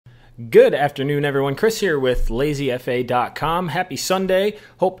Good afternoon, everyone. Chris here with LazyFA.com. Happy Sunday.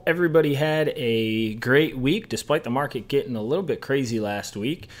 Hope everybody had a great week, despite the market getting a little bit crazy last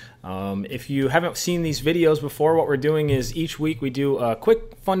week. If you haven't seen these videos before, what we're doing is each week we do a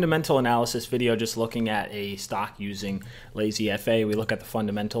quick fundamental analysis video just looking at a stock using LazyFA. We look at the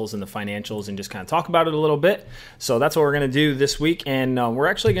fundamentals and the financials and just kind of talk about it a little bit. So that's what we're going to do this week. And we're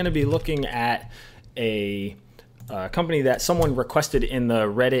actually going to be looking at a company that someone requested in the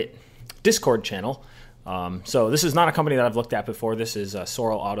Reddit Discord channel. So this is not a company that I've looked at before. This is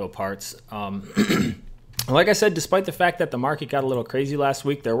SORL Auto Parts. Like I said, despite the fact that the market got a little crazy last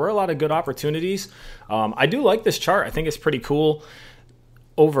week, there were a lot of good opportunities. I do like this chart. I think it's pretty cool.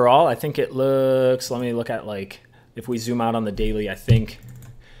 Overall, I think it looks, let me look at, like, if we zoom out on the daily, I think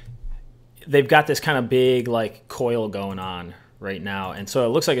they've got this kind of big like coil going on right now. And so it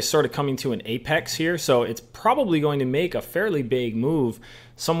looks like it's sort of coming to an apex here. So it's probably going to make a fairly big move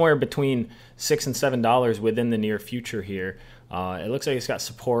somewhere between $6 and $7 within the near future here. It looks like it's got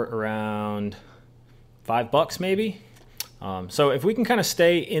support around $5 maybe. So if we can kind of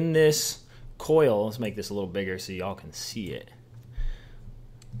stay in this coil, let's make this a little bigger so y'all can see it.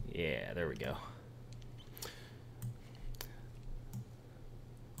 Yeah, there we go.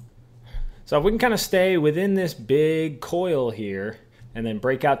 So if we can kind of stay within this big coil here and then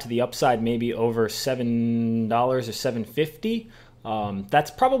break out to the upside maybe over $7 or $7.50,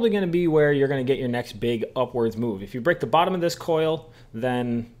 that's probably going to be where you're going to get your next big upwards move. If you break the bottom of this coil,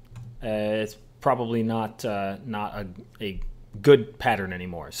 then it's probably not a good pattern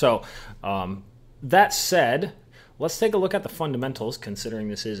anymore. So that said, let's take a look at the fundamentals, considering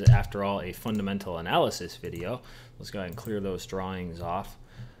this is, after all, a fundamental analysis video. Let's go ahead and clear those drawings off.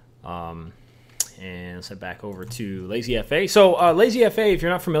 And let's head back over to LazyFA. So LazyFA, if you're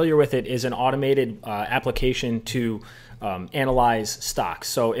not familiar with it, is an automated application to analyze stocks.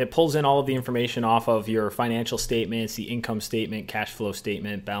 So it pulls in all of the information off of your financial statements, the income statement, cash flow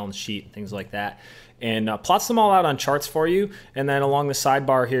statement, balance sheet, things like that, and plots them all out on charts for you. And then along the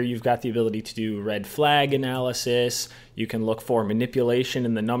sidebar here, you've got the ability to do red flag analysis. You can look for manipulation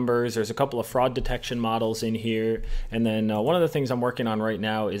in the numbers. There's a couple of fraud detection models in here. And then one of the things I'm working on right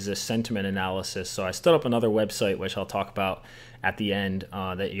now is a sentiment analysis. So I stood up another website, which I'll talk about at the end,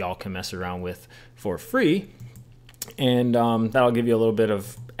 that y'all can mess around with for free. And that'll give you a little bit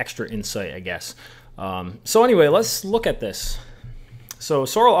of extra insight, I guess. So anyway, let's look at this. So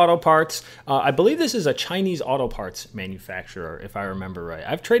SORL Auto Parts, I believe this is a Chinese auto parts manufacturer, if I remember right.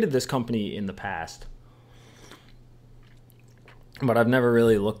 I've traded this company in the past, but I've never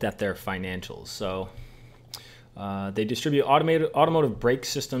really looked at their financials. So they distribute automotive brake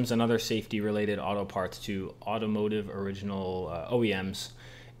systems and other safety-related auto parts to automotive original OEMs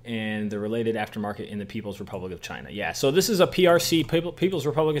and the related aftermarket in the People's Republic of China. Yeah, so this is a PRC, People's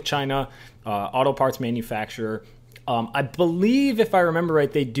Republic of China, auto parts manufacturer. I believe, if I remember right,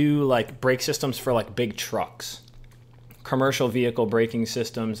 they do like brake systems for like big trucks, commercial vehicle braking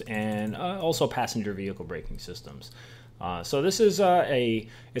systems, and also passenger vehicle braking systems. So this is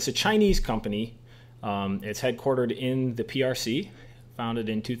it's a Chinese company. It's headquartered in the PRC, founded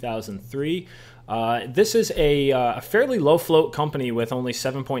in 2003. This is a fairly low float company with only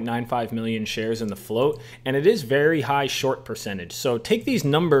 7.95 million shares in the float, and it is very high short percentage. So take these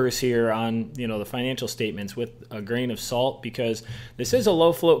numbers here on the financial statements with a grain of salt, because this is a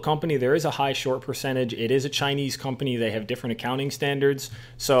low float company. There is a high short percentage. It is a Chinese company. They have different accounting standards.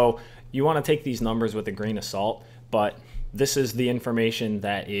 So you want to take these numbers with a grain of salt, but this is the information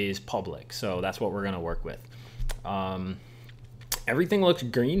that is public. So that's what we're going to work with. Everything looks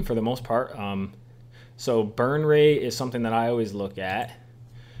green for the most part. So burn rate is something that I always look at.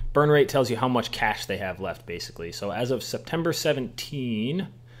 Burn rate tells you how much cash they have left, basically. So as of September 17,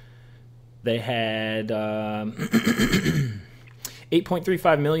 they had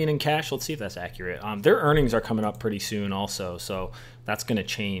 8.35 million in cash. Let's see if that's accurate. Their earnings are coming up pretty soon also, so that's going to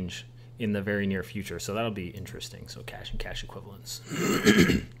change in the very near future. So that'll be interesting. So cash and cash equivalents.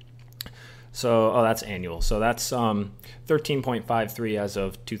 So, oh, that's annual. So that's 13.53 as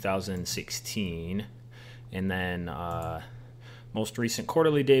of 2016. And then most recent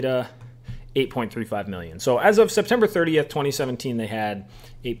quarterly data, 8.35 million. So as of September 30th, 2017, they had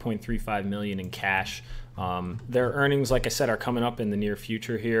 8.35 million in cash. Their earnings, like I said, are coming up in the near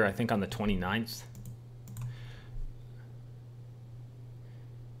future here, I think on the 29th.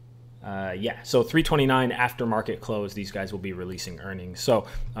 Yeah, so 329 after market close, these guys will be releasing earnings. So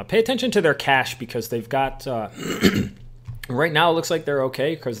pay attention to their cash, because they've got, right now it looks like they're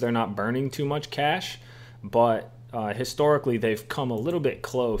okay because they're not burning too much cash, but historically they've come a little bit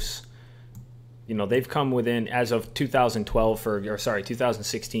close, they've come within, as of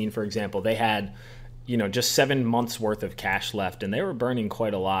 2016, for example, they had, just 7 months worth of cash left, and they were burning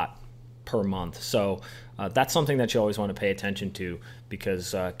quite a lot per month. So that's something that you always want to pay attention to,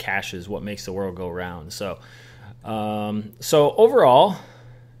 because cash is what makes the world go round. So overall,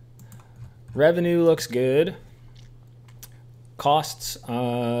 revenue looks good. Costs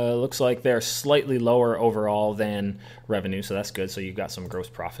looks like they're slightly lower overall than revenue, so that's good. So you've got some gross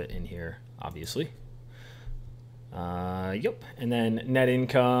profit in here, obviously. Yep. And then net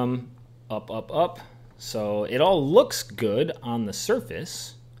income up. So it all looks good on the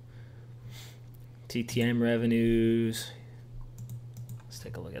surface. TTM revenues. Let's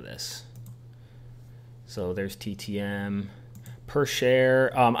take a look at this. So there's TTM. Per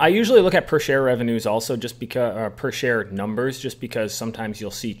share. I usually look at per share revenues also, just because per share numbers, just because sometimes you'll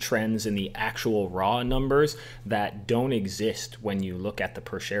see trends in the actual raw numbers that don't exist when you look at the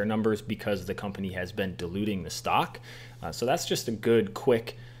per share numbers, because the company has been diluting the stock. So that's just a good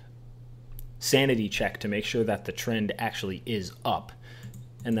quick sanity check to make sure that the trend actually is up.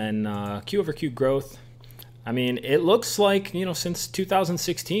 And then Q over Q growth. I mean, it looks like, since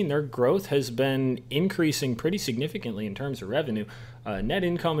 2016, their growth has been increasing pretty significantly in terms of revenue. Net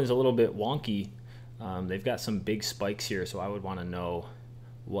income is a little bit wonky. They've got some big spikes here, so I would want to know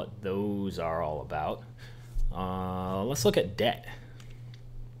what those are all about. Let's look at debt.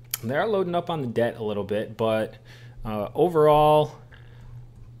 They are loading up on the debt a little bit, but overall,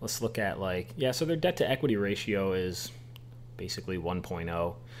 let's look at so their debt to equity ratio is basically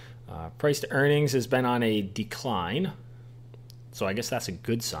 1.0. Price to earnings has been on a decline, so I guess that's a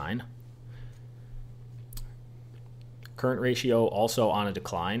good sign. Current ratio also on a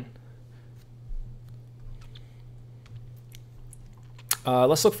decline.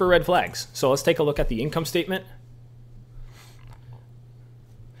 Let's look for red flags. So let's take a look at the income statement.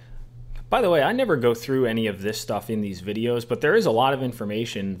 By the way, I never go through any of this stuff in these videos, but there is a lot of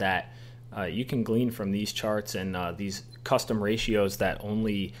information that you can glean from these charts and these custom ratios that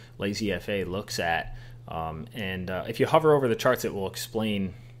only LazyFA looks at. If you hover over the charts, it will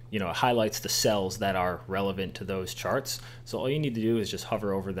explain, it highlights the cells that are relevant to those charts. So all you need to do is just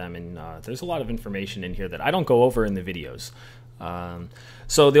hover over them, and there's a lot of information in here that I don't go over in the videos.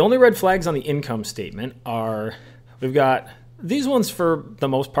 So the only red flags on the income statement are, we've got these ones. For the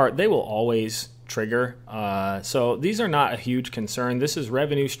most part, they will always trigger. So these are not a huge concern. This is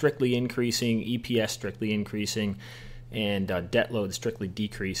revenue strictly increasing, EPS strictly increasing, and debt load strictly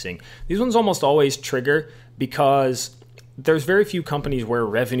decreasing. These ones almost always trigger because there's very few companies where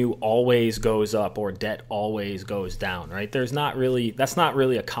revenue always goes up or debt always goes down, right? That's not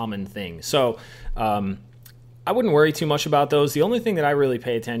really a common thing. So I wouldn't worry too much about those. The only thing that I really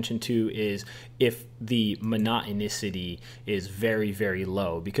pay attention to is if the monotonicity is very, very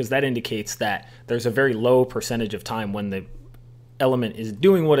low, because that indicates that there's a very low percentage of time when the element is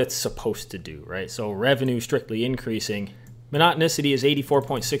doing what it's supposed to do, right? So revenue strictly increasing. Monotonicity is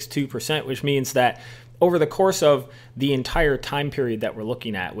 84.62%, which means that over the course of the entire time period that we're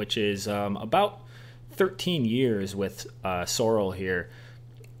looking at, which is about 13 years with SORL here,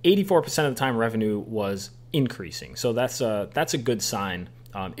 84% of the time revenue was increasing. So that's a good sign.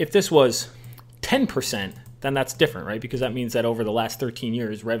 If this was 10%, then that's different, right? Because that means that over the last 13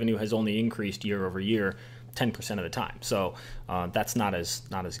 years, revenue has only increased year over year 10% of the time. So that's not as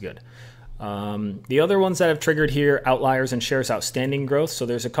good. The other ones that have triggered here, outliers and shares outstanding growth. So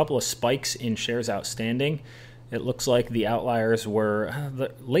there's a couple of spikes in shares outstanding. It looks like the outliers were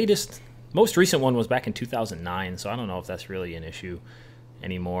the most recent one was back in 2009. So I don't know if that's really an issue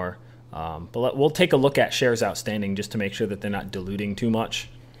anymore. But we'll take a look at shares outstanding just to make sure that they're not diluting too much.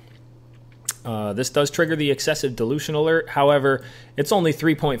 This does trigger the excessive dilution alert. However, it's only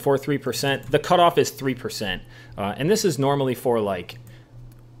 3.43%. The cutoff is 3%. And this is normally for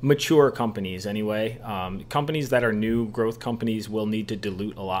mature companies anyway. Companies that are new growth companies will need to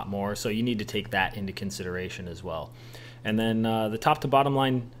dilute a lot more. So you need to take that into consideration as well. And then the top to bottom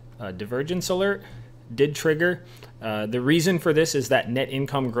line divergence alert did trigger. The reason for this is that net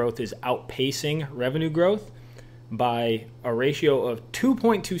income growth is outpacing revenue growth by a ratio of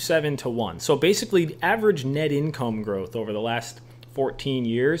 2.27 to 1. So basically, the average net income growth over the last 14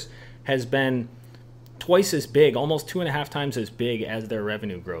 years has been twice as big, almost 2.5 times as big as their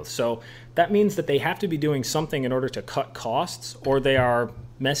revenue growth. So that means that they have to be doing something in order to cut costs, or they are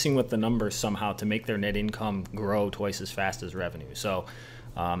messing with the numbers somehow to make their net income grow twice as fast as revenue. So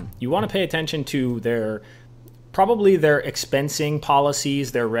you want to pay attention to probably their expensing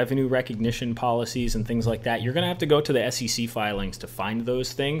policies, their revenue recognition policies, and things like that. You're going to have to go to the SEC filings to find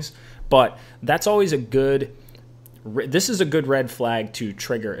those things, but that's always a good this is a good red flag to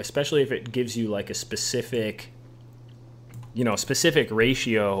trigger, especially if it gives you like a specific, specific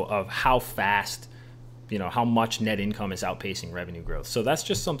ratio of how fast, how much net income is outpacing revenue growth. So that's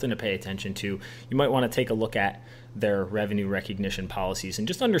just something to pay attention to. You might want to take a look at their revenue recognition policies and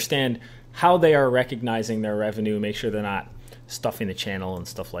just understand how they are recognizing their revenue, make sure they're not stuffing the channel and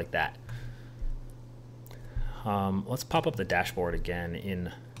stuff like that. Let's pop up the dashboard again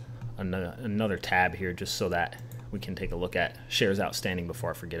in another tab here just so that we can take a look at shares outstanding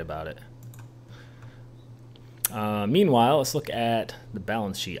before I forget about it. Meanwhile, let's look at the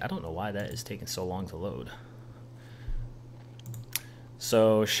balance sheet. I don't know why that is taking so long to load.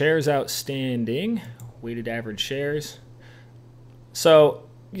 So shares outstanding, weighted average shares. So,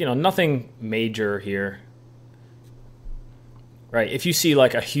 nothing major here, right? If you see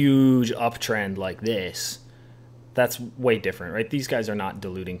like a huge uptrend like this, that's way different, right? These guys are not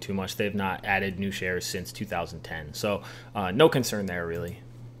diluting too much. They've not added new shares since 2010. So no concern there really.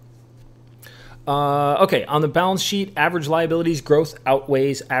 Okay, on the balance sheet, average liabilities growth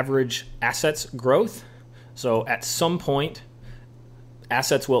outweighs average assets growth. So at some point,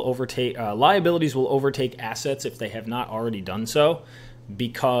 liabilities will overtake assets if they have not already done so,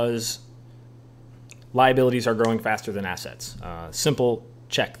 because liabilities are growing faster than assets. Simple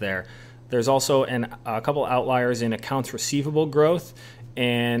check there. There's also a couple outliers in accounts receivable growth,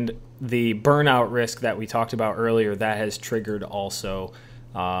 and the burnout risk that we talked about earlier, that has triggered also.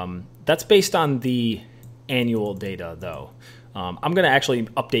 That's based on the annual data, though. I'm going to actually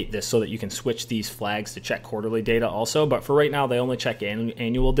update this so that you can switch these flags to check quarterly data also, but for right now, they only check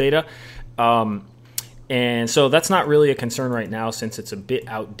annual data. And so that's not really a concern right now since it's a bit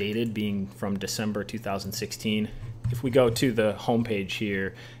outdated, being from December 2016. If we go to the homepage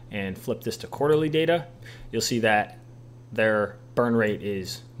here and flip this to quarterly data, you'll see that their burn rate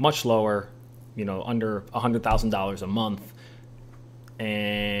is much lower, under $100,000 a month.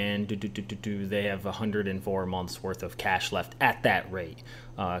 And they have 104 months worth of cash left at that rate.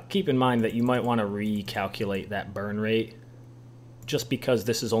 Keep in mind that you might want to recalculate that burn rate just because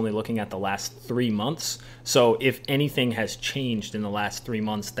this is only looking at the last 3 months. So if anything has changed in the last 3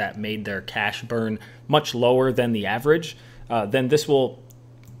 months that made their cash burn much lower than the average, then this will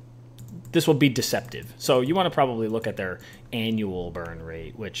be deceptive. So you want to probably look at their annual burn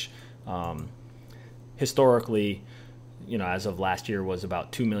rate, which historically, as of last year was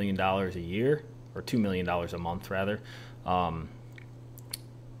about $2 million a year, or $2 million a month rather.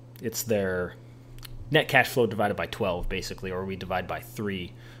 It's their net cash flow divided by 12 basically, or we divide by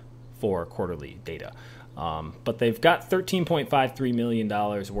 3 for quarterly data. But they've got $13.53 million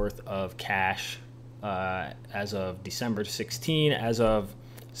worth of cash as of December 16. As of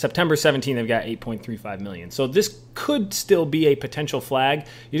September 17, they've got 8.35 million. So this could still be a potential flag.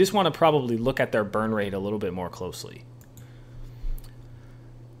 You just want to probably look at their burn rate a little bit more closely.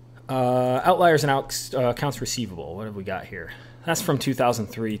 Outliers and accounts receivable. What have we got here? That's from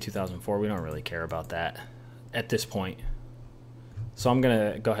 2003, 2004. We don't really care about that at this point. So I'm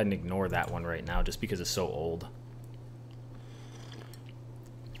going to go ahead and ignore that one right now just because it's so old.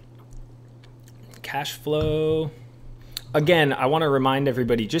 Cash flow. Again, I want to remind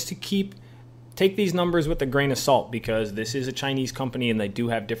everybody just to take these numbers with a grain of salt, because this is a Chinese company and they do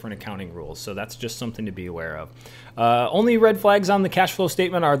have different accounting rules. So that's just something to be aware of. Only red flags on the cash flow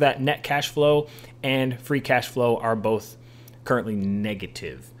statement are that net cash flow and free cash flow are both currently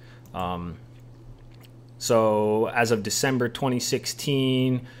negative. So as of December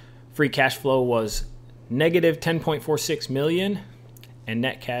 2016, free cash flow was negative 10.46 million. And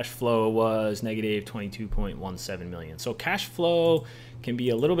net cash flow was negative 22.17 million. So cash flow can be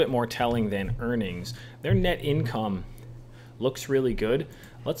a little bit more telling than earnings. Their net income looks really good.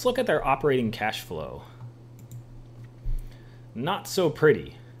 Let's look at their operating cash flow. Not so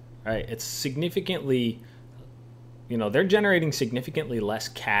pretty, right? It's significantly, they're generating significantly less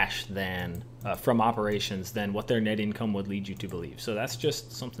cash than from operations than what their net income would lead you to believe. So that's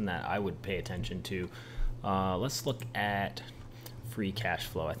just something that I would pay attention to. Let's look at free cash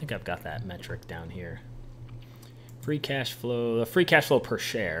flow. I think I've got that metric down here. Free cash flow, the free cash flow per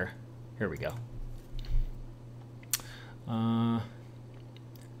share. Here we go.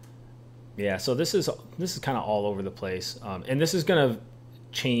 Yeah, so this is kind of all over the place, and this is going to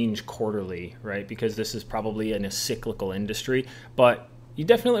change quarterly, right? Because this is probably in a cyclical industry, but you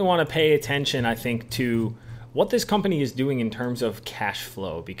definitely want to pay attention, I think, to what this company is doing in terms of cash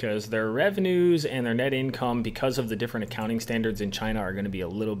flow, because their revenues and their net income, because of the different accounting standards in China, are going to be a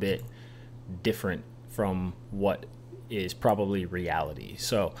little bit different from what is probably reality.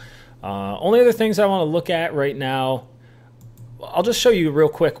 So only other things I want to look at right now, I'll just show you real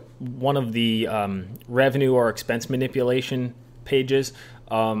quick one of the revenue or expense manipulation pages.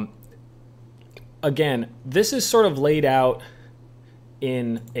 Again, this is sort of laid out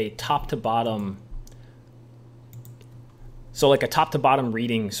in a top to bottom, so like a top to bottom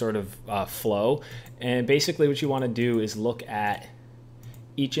reading sort of flow. And basically what you want to do is look at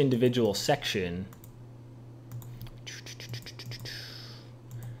each individual section.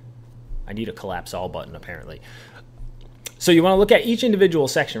 I need a collapse all button apparently. So you want to look at each individual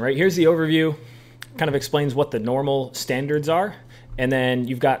section, right? Here's the overview, kind of explains what the normal standards are. And then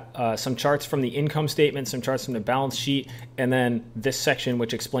you've got some charts from the income statement, some charts from the balance sheet, and then this section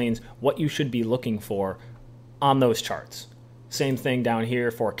which explains what you should be looking for on those charts. Same thing down here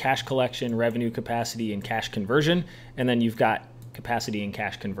for cash collection, revenue capacity, and cash conversion. And then you've got capacity and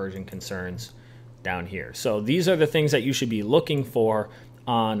cash conversion concerns down here. So these are the things that you should be looking for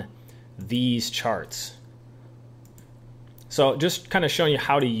on these charts. So just kind of showing you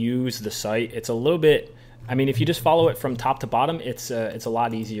how to use the site. It's a little bit, I mean, if you just follow it from top to bottom, it's a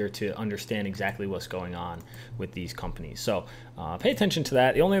lot easier to understand exactly what's going on with these companies. So pay attention to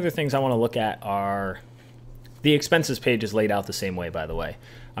that. The only other things I want to look at are the expenses page is laid out the same way, by the way.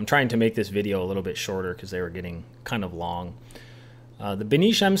 I'm trying to make this video a little bit shorter because they were getting kind of long. The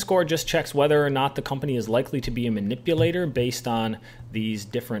Benich M-score just checks whether or not the company is likely to be a manipulator based on these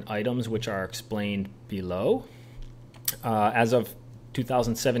different items which are explained below. As of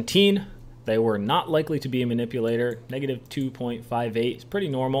 2017, they were not likely to be a manipulator. Negative 2.58 is pretty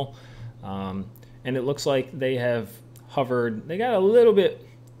normal. And it looks like they have hovered, they got a little bit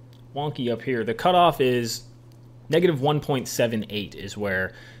wonky up here. The cutoff is negative 1.78 is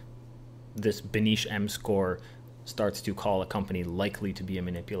where this Benich M-score starts to call a company likely to be a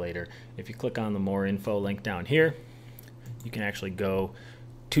manipulator. If you click on the more info link down here, you can actually go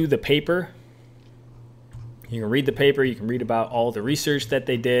to the paper. You can read the paper, you can read about all the research that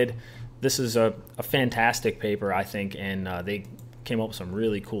they did. This is a fantastic paper, I think, and they came up with some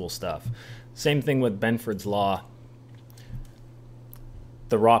really cool stuff. Same thing with Benford's Law.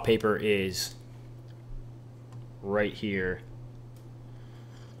 The raw paper is right here.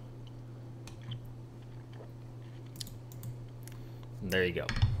 There you go.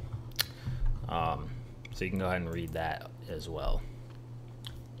 So you can go ahead and read that as well.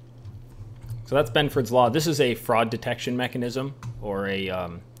 So that's Benford's Law. This is a fraud detection mechanism or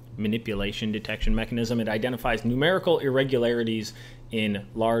a manipulation detection mechanism. It identifies numerical irregularities in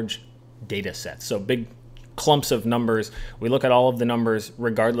large data sets. So big clumps of numbers. We look at all of the numbers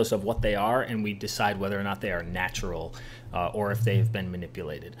regardless of what they are, and we decide whether or not they are natural or if they've been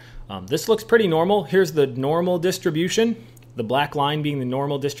manipulated. This looks pretty normal. Here's the normal distribution, the black line being the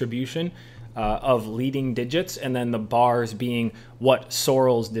normal distribution of leading digits, and then the bars being what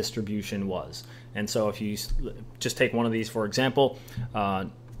SORL's distribution was. And so if you just take one of these, for example,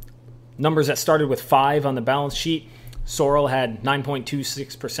 numbers that started with 5 on the balance sheet, SORL had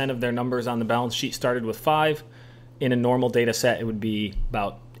 9.26% of their numbers on the balance sheet started with 5. In a normal data set, it would be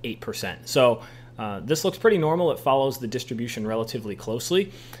about 8%. So this looks pretty normal. It follows the distribution relatively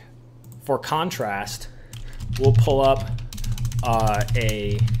closely. For contrast, we'll pull up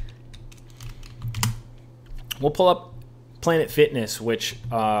Planet Fitness, which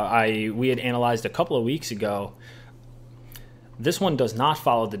we had analyzed a couple of weeks ago. This one does not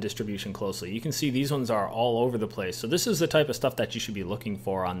follow the distribution closely. You can see these ones are all over the place. So this is the type of stuff that you should be looking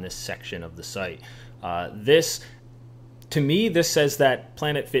for on this section of the site. To me, this says that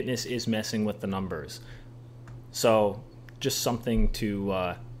Planet Fitness is messing with the numbers. So just something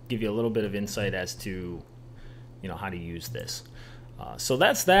to give you a little bit of insight as to how to use this. So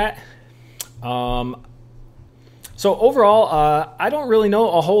that's that. So overall, I don't really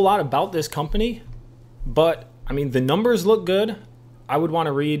know a whole lot about this company, but I mean, the numbers look good. I would want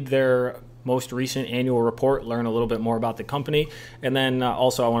to read their most recent annual report, learn a little bit more about the company, and then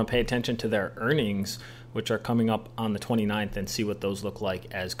also I want to pay attention to their earnings, which are coming up on the 29th, and see what those look like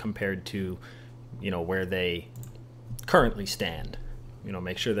as compared to, where they currently stand.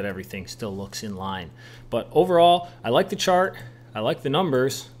 Make sure that everything still looks in line. But overall, I like the chart. I like the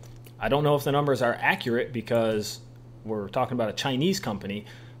numbers. I don't know if the numbers are accurate because we're talking about a Chinese company,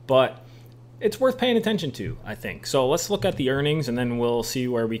 but it's worth paying attention to, I think. So let's look at the earnings, and then we'll see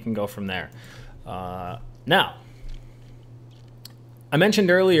where we can go from there. Now, I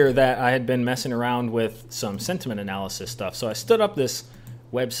mentioned earlier that I had been messing around with some sentiment analysis stuff. So I stood up this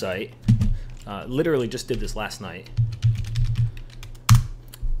website, literally just did this last night.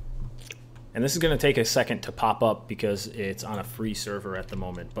 And this is going to take a second to pop up because it's on a free server at the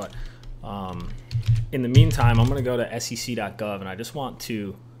moment. But in the meantime, I'm going to go to sec.gov, and I just want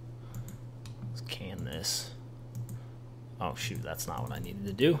to can this. Oh shoot, that's not what I needed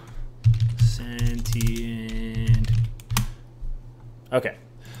to do. Sentient. Okay,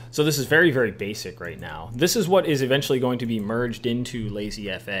 so this is very, very basic right now. This is what is eventually going to be merged into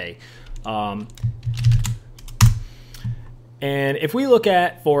LazyFA. And if we look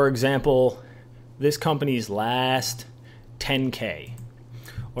at, for example, this company's last 10K,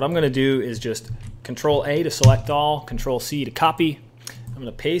 what I'm going to do is just Control A to select all, Control C to copy. I'm going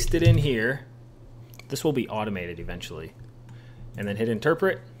to paste it in here. This will be automated eventually. And then hit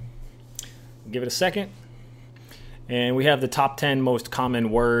interpret. Give it a second. And we have the top 10 most common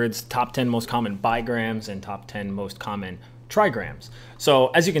words, top 10 most common bigrams, and top 10 most common trigrams. So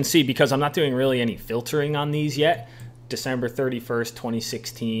as you can see, because I'm not doing really any filtering on these yet, December 31st,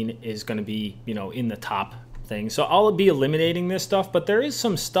 2016 is going to be, in the top thing. So I'll be eliminating this stuff, but there is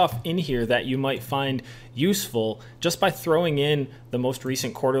some stuff in here that you might find useful just by throwing in the most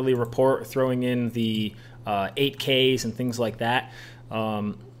recent quarterly report, throwing in the 8Ks and things like that.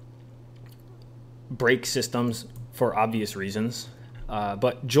 Brake systems for obvious reasons.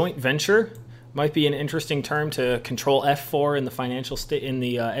 But joint venture might be an interesting term to Control F for in the financial in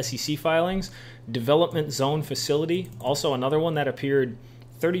the SEC filings. Development zone facility, also another one that appeared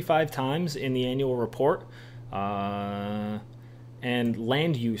 35 times in the annual report. And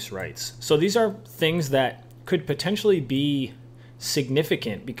land use rights. So these are things that could potentially be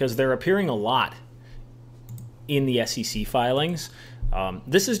significant because they're appearing a lot in the SEC filings.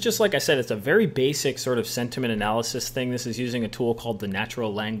 This is just, like I said, it's a very basic sort of sentiment analysis thing. This is using a tool called the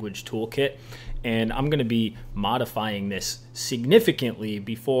Natural Language Toolkit, and I'm going to be modifying this significantly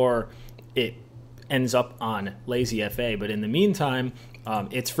before it ends up on LazyFA. But in the meantime,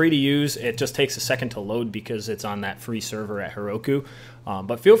 it's free to use. It just takes a second to load because it's on that free server at Heroku.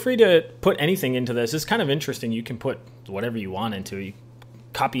 But feel free to put anything into this. It's kind of interesting. You can put whatever you want into it. You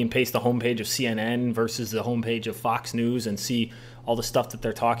copy and paste the homepage of CNN versus the homepage of Fox News and see all the stuff that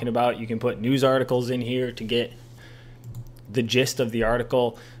they're talking about. You can put news articles in here to get the gist of the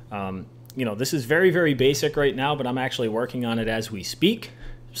article. This is very, very basic right now, but I'm actually working on it as we speak.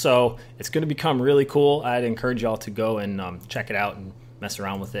 So it's going to become really cool. I'd encourage y'all to go and check it out and mess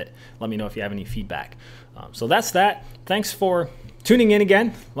around with it. Let me know if you have any feedback. So that's that. Thanks for tuning in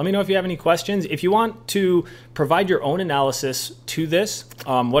again. Let me know if you have any questions. If you want to provide your own analysis to this,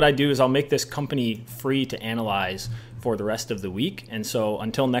 what I do is I'll make this company free to analyze for the rest of the week. And so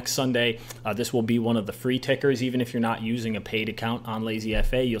until next Sunday, this will be one of the free tickers. Even if you're not using a paid account on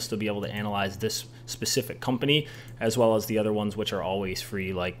LazyFA, you'll still be able to analyze this specific company, as well as the other ones which are always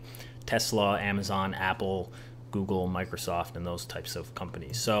free, like Tesla, Amazon, Apple, Google, Microsoft, and those types of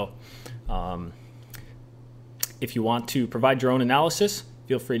companies. So if you want to provide your own analysis,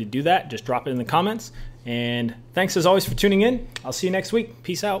 feel free to do that. Just drop it in the comments. And thanks as always for tuning in. I'll see you next week.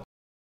 Peace out.